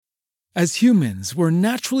As humans, we're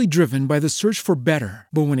naturally driven by the search for better.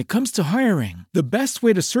 But when it comes to hiring, the best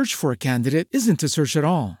way to search for a candidate isn't to search at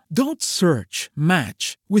all. Don't search,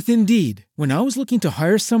 match with Indeed. When I was looking to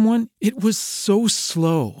hire someone, it was so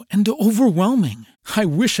slow and overwhelming. I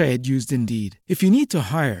wish I had used Indeed. If you need to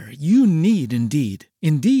hire, you need Indeed.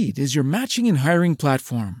 Indeed is your matching and hiring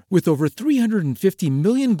platform with over 350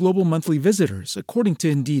 million global monthly visitors, according to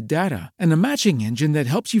Indeed data, and a matching engine that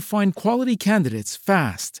helps you find quality candidates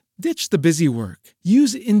fast. Ditch the busy work.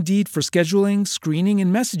 Use Indeed for scheduling, screening,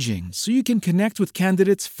 and messaging so you can connect with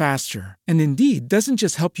candidates faster. And Indeed doesn't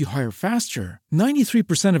just help you hire faster.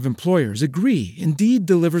 93% of employers agree Indeed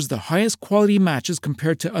delivers the highest quality matches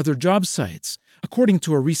compared to other job sites, according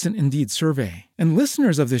to a recent Indeed survey. And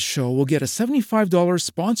listeners of this show will get a $75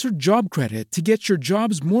 sponsored job credit to get your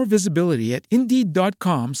jobs more visibility at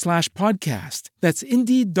Indeed.com/podcast. That's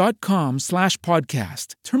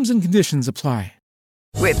Indeed.com/podcast. Terms and conditions apply.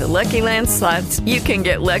 With the Lucky Land Slots, you can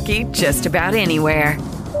get lucky just about anywhere.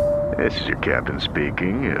 This is your captain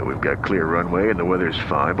speaking. We've got clear runway and the weather's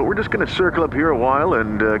fine, but we're just going to circle up here a while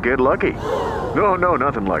and get lucky. No,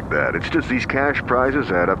 nothing like that. It's just these cash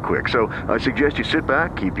prizes add up quick. So I suggest you sit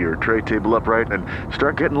back, keep your tray table upright, and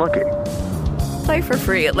start getting lucky. Play for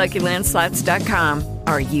free at LuckyLandSlots.com.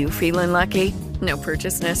 Are you feeling lucky? No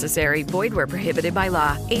purchase necessary. Void where prohibited by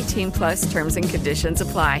law. 18+ terms and conditions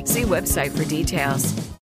apply. See website for details.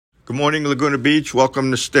 Good morning, Laguna Beach. Welcome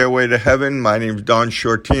to Stairway to Heaven. My name is Don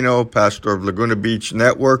Shortino, pastor of Laguna Beach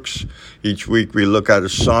Networks. Each week we look at a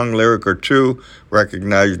song, lyric, or two,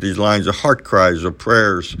 recognize these lines of heart cries or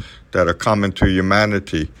prayers that are common to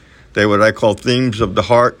humanity. They're what I call themes of the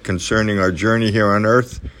heart concerning our journey here on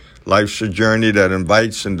earth. Life's a journey that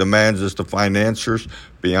invites and demands us to find answers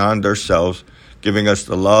beyond ourselves, giving us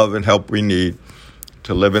the love and help we need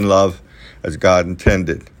to live in love as God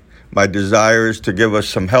intended. My desire is to give us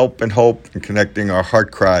some help and hope in connecting our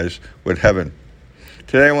heart cries with heaven.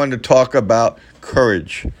 Today I want to talk about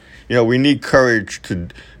courage. You know, we need courage to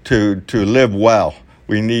live well.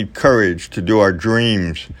 We need courage to do our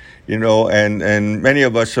dreams, you know, and many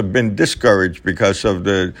of us have been discouraged because of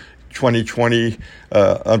the 2020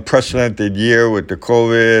 unprecedented year with the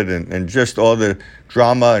COVID and just all the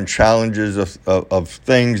drama and challenges of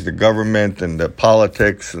things, the government and the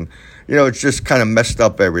politics. And, you know, it's just kind of messed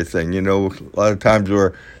up everything. You know, a lot of times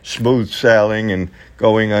we're smooth sailing and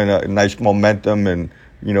going on a nice momentum and,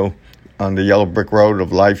 you know, on the yellow brick road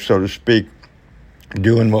of life, so to speak,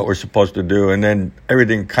 doing what we're supposed to do. And then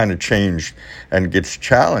everything kind of changed and gets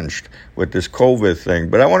challenged with this COVID thing.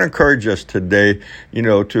 But I want to encourage us today, you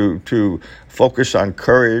know, to focus on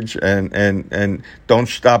courage and don't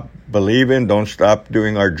stop believing, don't stop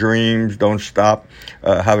doing our dreams, don't stop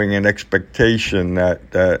having an expectation that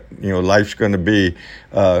you know, life's going to be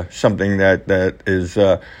something that is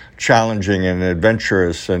challenging and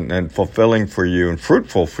adventurous and fulfilling for you and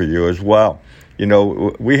fruitful for you as well. You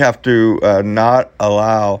know, we have to not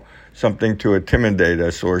allow something to intimidate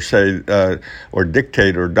us or say or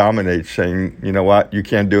dictate or dominate, saying, you know what, you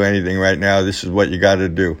can't do anything right now. This is what you got to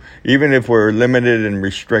do. Even if we're limited and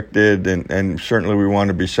restricted, and certainly we want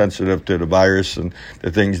to be sensitive to the virus and the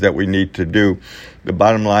things that we need to do. The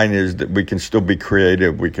bottom line is that we can still be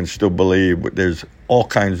creative. We can still believe. There's all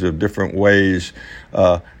kinds of different ways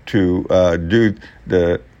to do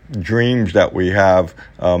the dreams that we have,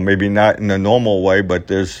 maybe not in a normal way, but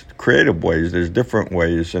there's creative ways, there's different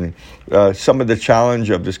ways. And some of the challenge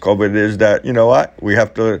of this COVID is that, you know what, we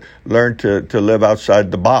have to learn to live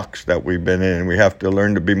outside the box that we've been in. We have to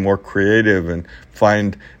learn to be more creative and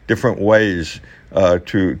find different ways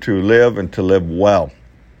to live and to live well.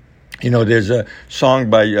 You know, there's a song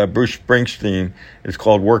by Bruce Springsteen. It's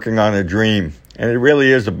called Working on a Dream. And it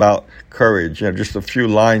really is about courage. You know, just a few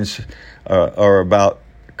lines are about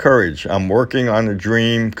courage. I'm working on a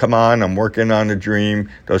dream. Come on, I'm working on a dream.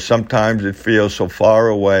 Though sometimes it feels so far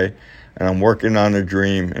away. And I'm working on a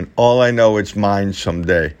dream. And all I know it's mine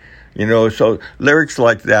someday. You know, so lyrics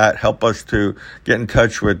like that help us to get in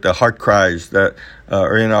touch with the heart cries that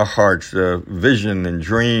are in our hearts, the vision and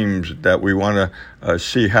dreams that we want to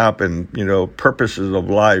see happen, you know, purposes of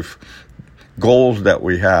life, goals that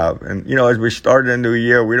we have. And, you know, as we start a new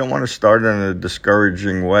year, we don't want to start in a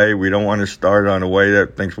discouraging way. We don't want to start on a way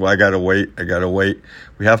that thinks, well, I got to wait.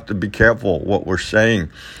 We have to be careful what we're saying.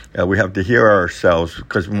 We have to hear ourselves,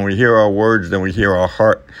 because when we hear our words, then we hear our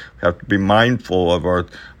heart. We have to be mindful of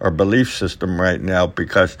our belief system right now,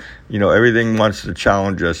 because, you know, everything wants to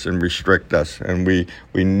challenge us and restrict us, and we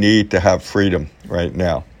need to have freedom right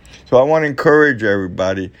now. So I want to encourage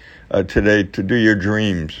everybody today to do your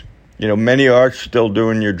dreams. You know, many are still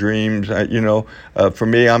doing your dreams. For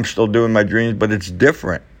me, I'm still doing my dreams, but it's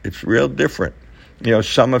different. It's real different.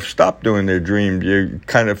 Some have stopped doing their dreams. You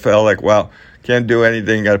kind of felt like, well, can't do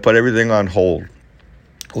anything, got to put everything on hold.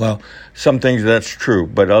 Well, some things that's true,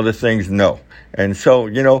 but other things, no. And so,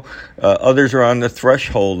 others are on the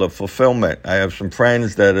threshold of fulfillment. I have some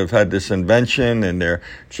friends that have had this invention and they're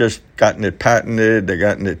just gotten it patented, they're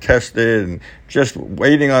gotten it tested, and just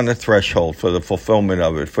waiting on the threshold for the fulfillment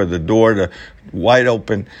of it, for the door to wide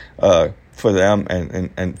open for them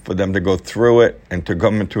and for them to go through it and to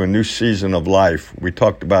come into a new season of life. We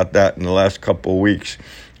talked about that in the last couple of weeks.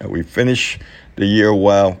 We finish the year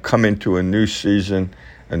well, come into a new season,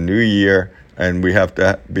 a new year, and we have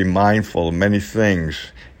to be mindful of many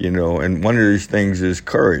things, and one of these things is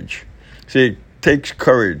courage. See, it takes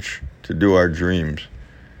courage to do our dreams.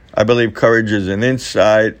 I believe courage is an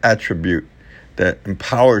inside attribute that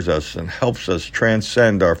empowers us and helps us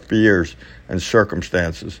transcend our fears and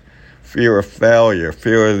circumstances. Fear of failure,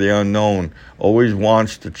 fear of the unknown always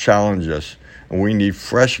wants to challenge us, and we need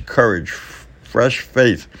fresh courage, fresh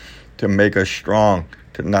faith to make us strong,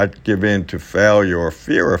 to not give in to failure or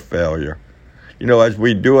fear of failure. As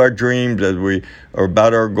we do our dreams, as we are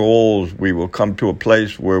about our goals, we will come to a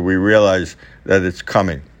place where we realize that it's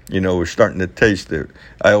coming. We're starting to taste it.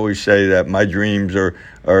 I always say that my dreams are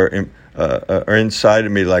inside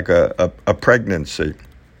of me like a pregnancy.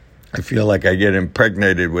 I feel like I get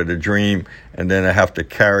impregnated with a dream, and then I have to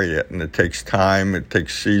carry it, and it takes time, it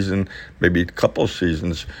takes season, maybe a couple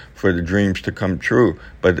seasons for the dreams to come true.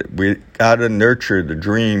 But we got to nurture the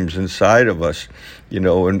dreams inside of us,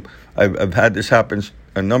 and I've had this happen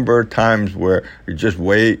a number of times where we just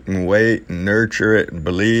wait and nurture it and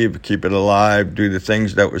believe, keep it alive, do the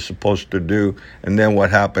things that we're supposed to do. And then what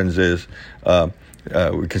happens is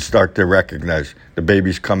we can start to recognize the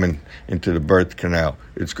baby's coming into the birth canal.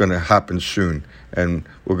 It's going to happen soon. And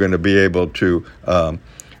we're going to be able to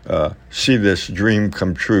see this dream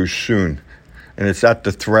come true soon. And it's at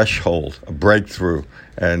the threshold, a breakthrough.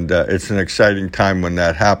 And it's an exciting time when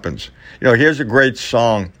that happens. Here's a great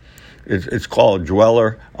song. It's called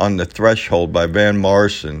Dweller on the Threshold by Van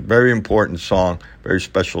Morrison. Very important song, very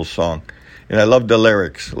special song. And I love the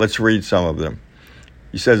lyrics. Let's read some of them.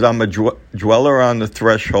 He says, I'm a dweller on the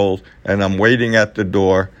threshold, and I'm waiting at the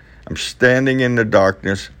door. I'm standing in the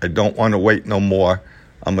darkness. I don't want to wait no more.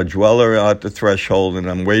 I'm a dweller at the threshold, and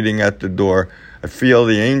I'm waiting at the door. I feel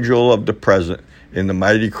the angel of the present in the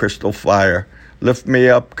mighty crystal fire. Lift me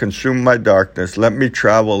up, consume my darkness. Let me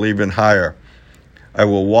travel even higher. I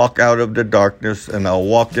will walk out of the darkness, and I'll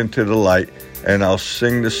walk into the light, and I'll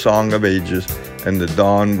sing the song of ages, and the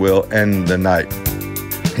dawn will end the night.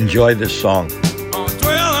 Enjoy this song. I'm a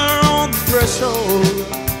dweller on the threshold,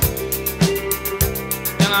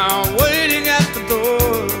 and I'm waiting at the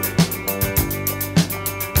door,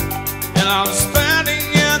 and I'm standing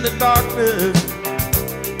in the darkness.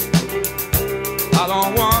 I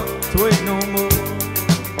don't want to wait no more.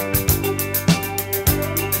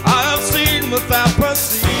 Without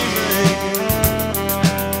perceiving,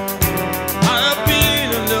 I have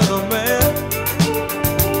been a little man.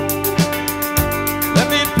 Let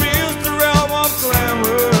me pierce the realm of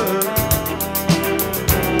glamour,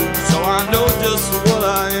 so I know just what I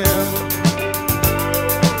am.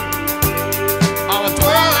 I'm a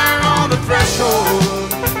dweller on the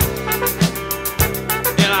threshold,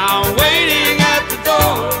 and I'm waiting at the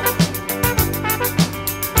door,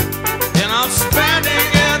 and I'm standing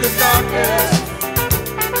in the darkness.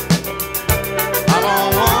 I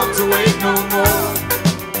don't want to wait no more.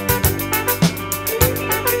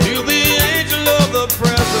 You're the angel of the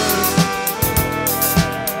presence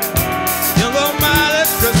in the mighty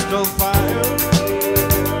crystal fire.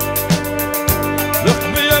 Lift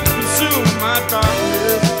me up, consume my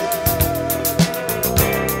darkness.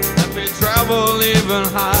 Let me travel even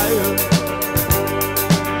higher.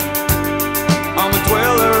 I'm a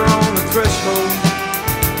dweller on the threshold.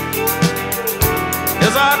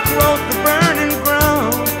 As I cross the burning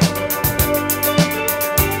ground,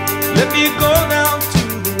 let me go down to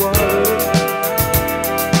the water.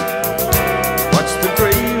 Watch the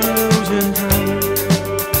great illusion drown.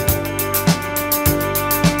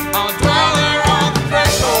 I'm a dweller on the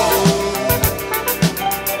threshold,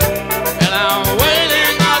 and I'm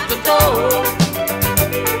waiting at the door,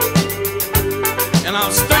 and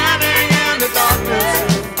I'm standing in the darkness.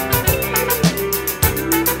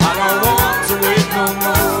 I don't want to wait no more.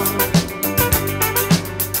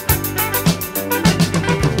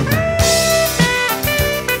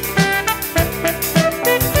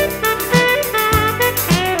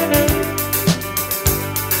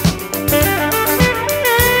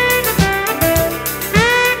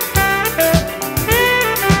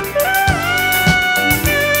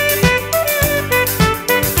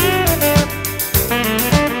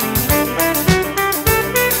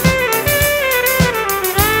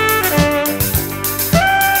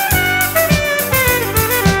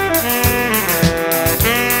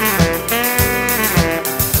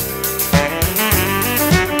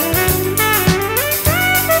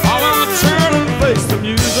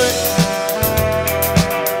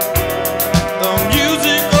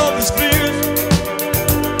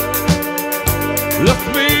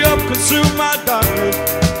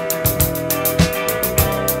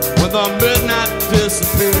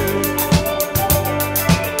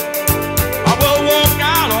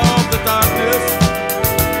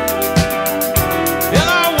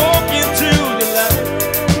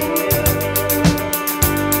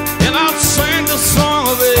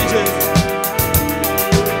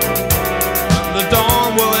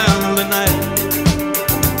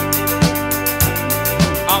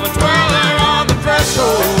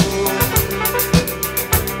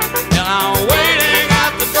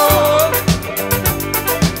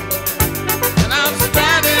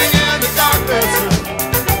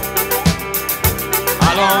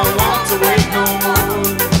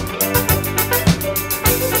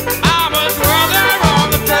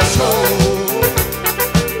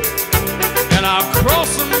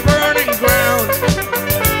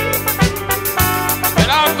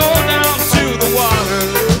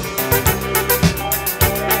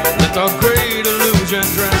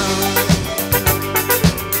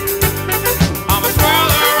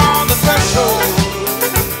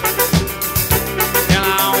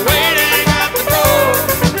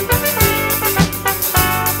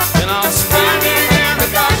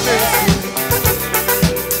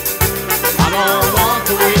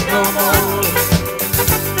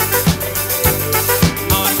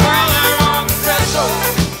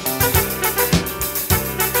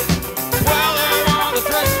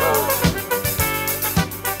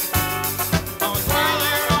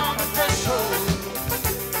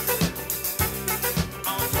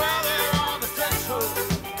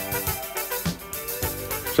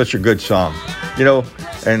 such a good song. I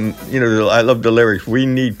love the lyrics. We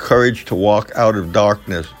need courage to walk out of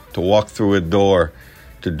darkness, to walk through a door,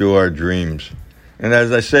 to do our dreams. And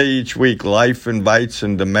as I say each week, life invites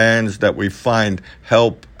and demands that we find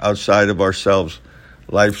help outside of ourselves.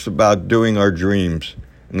 Life's about doing our dreams.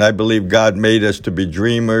 And I believe God made us to be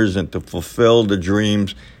dreamers and to fulfill the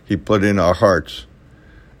dreams He put in our hearts.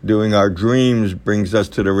 Doing our dreams brings us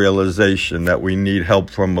to the realization that we need help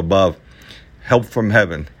from above, help from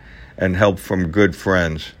heaven, and help from good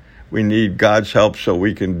friends. We need God's help so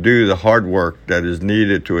we can do the hard work that is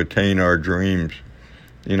needed to attain our dreams.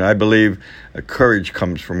 I believe courage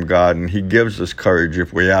comes from God, and He gives us courage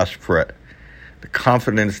if we ask for it. The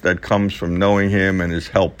confidence that comes from knowing Him and His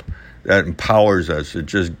help, that empowers us. It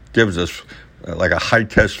just gives us like a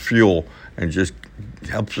high-test fuel and just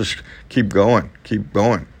helps us keep going.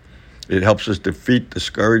 It helps us defeat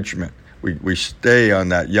discouragement. We stay on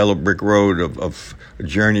that yellow brick road of a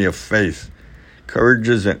journey of faith. Courage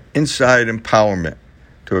is an inside empowerment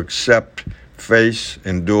to accept, face,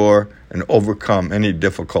 endure, and overcome any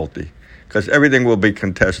difficulty. Because everything will be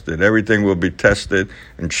contested. Everything will be tested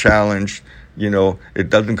and challenged. It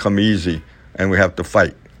doesn't come easy, and we have to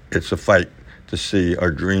fight. It's a fight to see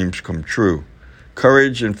our dreams come true.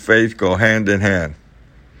 Courage and faith go hand in hand.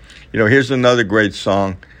 Here's another great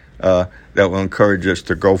song that will encourage us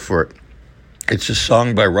to go for it. It's a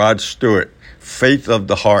song by Rod Stewart, Faith of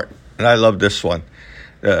the Heart. And I love this one.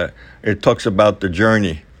 It talks about the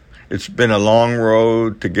journey. It's been a long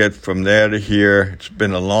road to get from there to here. It's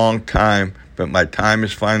been a long time, but my time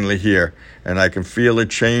is finally here. And I can feel a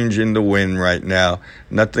change in the wind right now.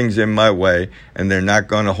 Nothing's in my way, and they're not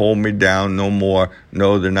going to hold me down no more.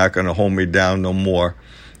 No, they're not going to hold me down no more,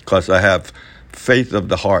 because I have faith of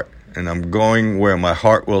the heart, and I'm going where my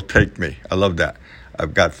heart will take me. I love that.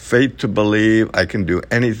 I've got faith to believe I can do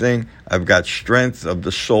anything. I've got strength of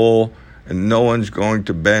the soul, and no one's going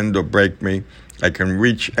to bend or break me. I can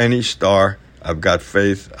reach any star. I've got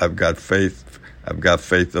faith. I've got faith. I've got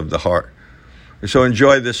faith of the heart. So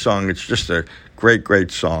enjoy this song. It's just a great, great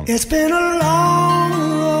song. It's been a long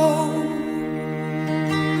road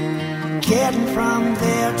getting from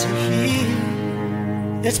there to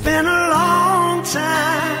here. It's been a long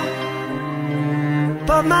time,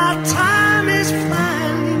 but my time is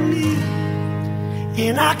finally near.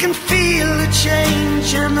 And I can feel the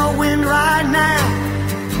change in the wind right now.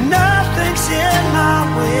 Nothing's in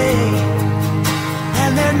my way,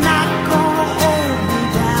 and they're not gonna hold me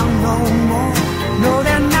down no more. No,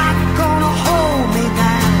 they're not gonna hold me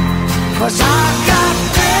down, 'cause I got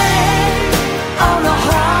faith on the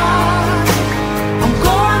heart. I'm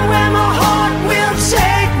going where my heart will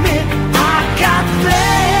take me. I got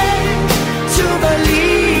faith to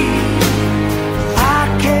believe I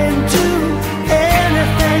can do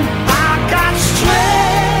anything. I got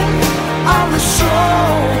strength on the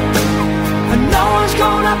soul, and no one's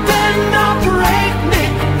gonna bend or break me.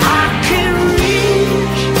 I can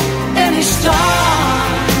reach any star.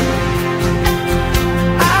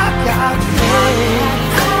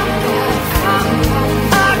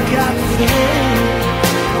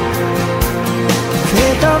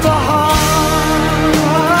 Faith of the heart.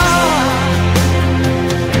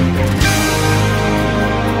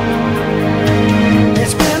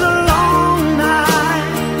 It's been a long night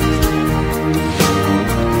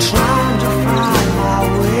trying to find my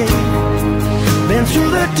way. Been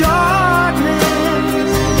through the darkness,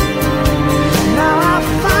 now I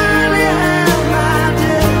finally have my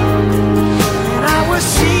day, and I will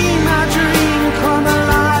see my dream come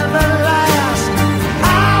alive at last.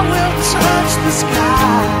 I will touch the sky.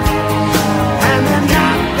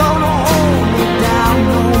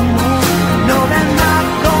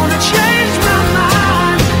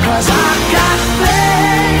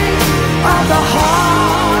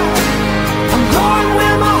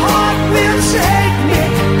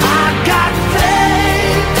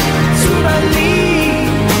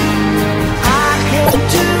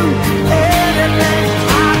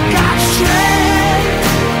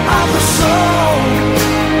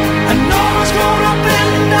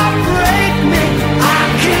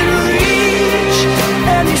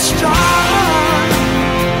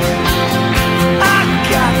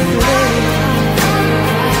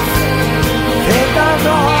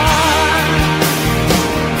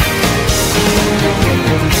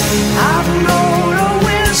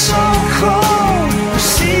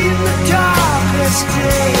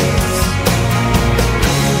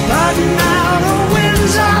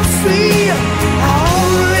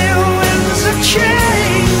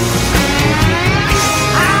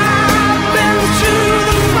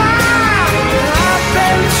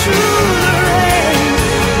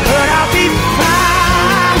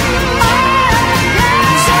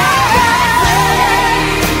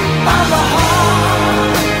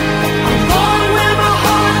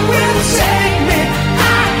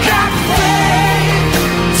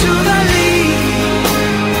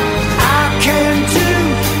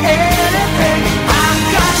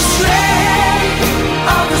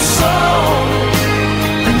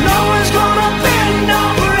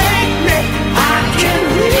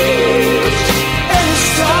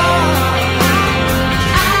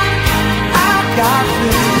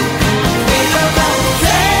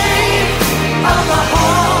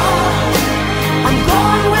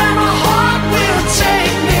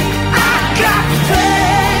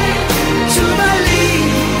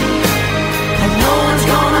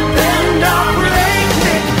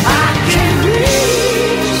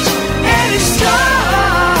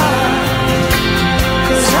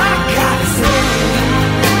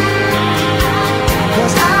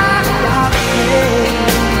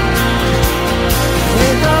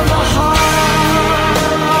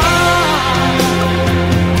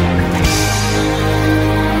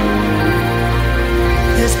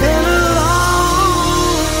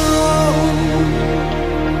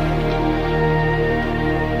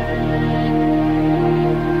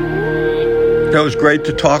 great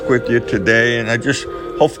to talk with you today, and I just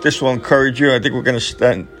hope this will encourage you. I think we're going to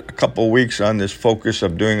spend a couple of weeks on this focus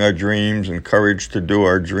of doing our dreams and courage to do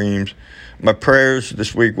our dreams. My prayers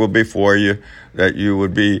this week will be for you, that you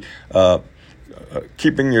would be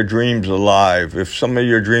keeping your dreams alive. If some of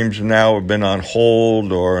your dreams now have been on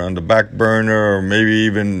hold or on the back burner, or maybe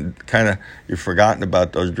even kind of you've forgotten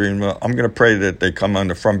about those dreams, well, I'm going to pray that they come on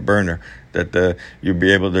the front burner, that you'll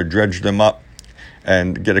be able to dredge them up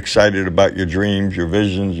and get excited about your dreams, your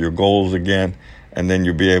visions, your goals again, and then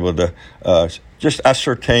you'll be able to just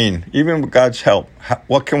ascertain, even with God's help,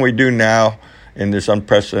 what can we do now in this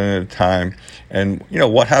unprecedented time, and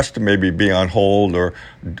what has to maybe be on hold, or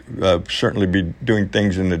certainly be doing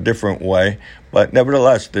things in a different way. But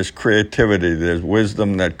nevertheless, there's creativity, there's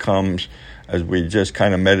wisdom that comes as we just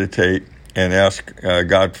kind of meditate and ask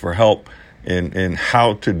God for help in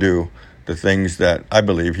how to do the things that I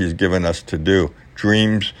believe He's given us to do.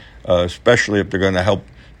 Dreams, especially if they're going to help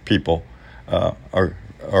people, are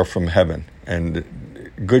from heaven. And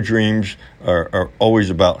good dreams are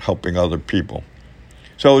always about helping other people.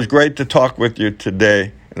 So it was great to talk with you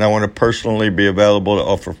today, and I want to personally be available to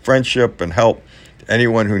offer friendship and help to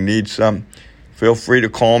anyone who needs some. Feel free to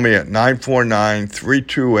call me at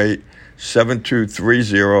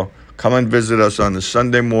 949-328-7230. Come and visit us on the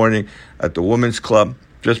Sunday morning at the Women's Club,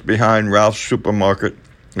 just behind Ralph's Supermarket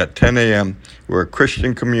at 10 a.m. We're a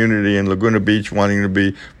Christian community in Laguna Beach wanting to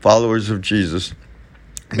be followers of Jesus,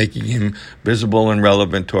 making Him visible and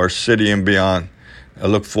relevant to our city and beyond. I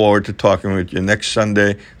look forward to talking with you next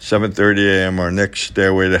Sunday, 7:30 a.m., our next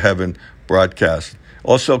Stairway to Heaven broadcast.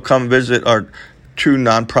 Also, come visit our 2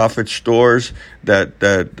 nonprofit stores that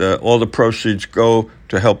all the proceeds go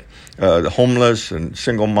to help the homeless and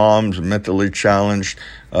single moms and mentally challenged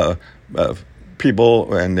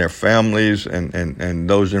people and their families, and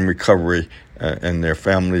those in recovery and their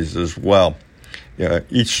families as well.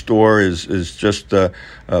 Each store is just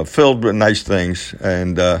filled with nice things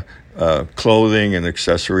and clothing and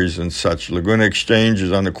accessories and such. Laguna Exchange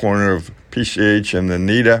is on the corner of PCH and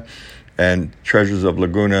Anita, and Treasures of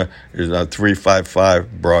Laguna is on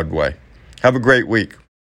 355 Broadway. Have a great week.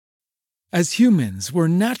 As humans, we're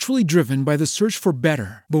naturally driven by the search for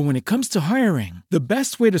better. But when it comes to hiring, the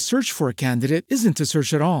best way to search for a candidate isn't to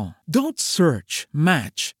search at all. Don't search,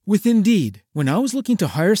 match with Indeed. When I was looking to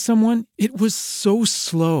hire someone, it was so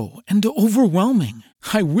slow and overwhelming.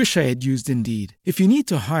 I wish I had used Indeed. If you need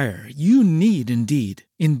to hire, you need Indeed.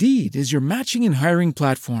 Indeed is your matching and hiring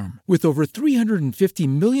platform with over 350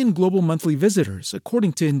 million global monthly visitors,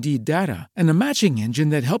 according to Indeed data, and a matching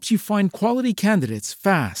engine that helps you find quality candidates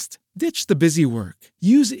fast. Ditch the busy work.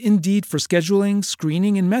 Use Indeed for scheduling,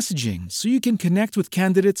 screening, and messaging so you can connect with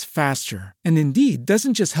candidates faster. And Indeed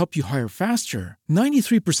doesn't just help you hire faster.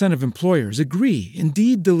 93% of employers agree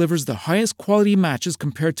Indeed delivers the highest quality matches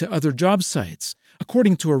compared to other job sites,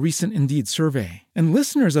 according to a recent Indeed survey. And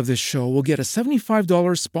listeners of this show will get a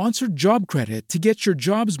 $75 sponsored job credit to get your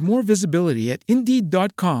jobs more visibility at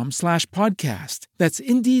Indeed.com/podcast. That's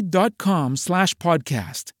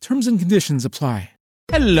Indeed.com/podcast. Terms and conditions apply.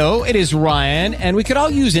 Hello, it is Ryan, and we could all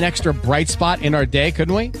use an extra bright spot in our day,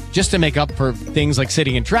 couldn't we? Just to make up for things like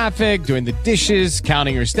sitting in traffic, doing the dishes,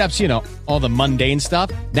 counting your steps, all the mundane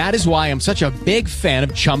stuff. That is why I'm such a big fan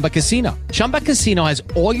of Chumba Casino. Chumba Casino has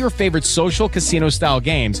all your favorite social casino-style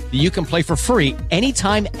games that you can play for free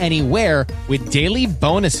anytime, anywhere with daily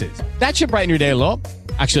bonuses. That should brighten your day a little.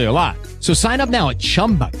 Actually, a lot. So sign up now at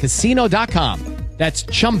ChumbaCasino.com. That's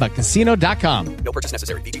ChumbaCasino.com. No purchase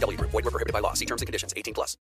necessary. VGW Group. Void where prohibited by law. See terms and conditions. 18+.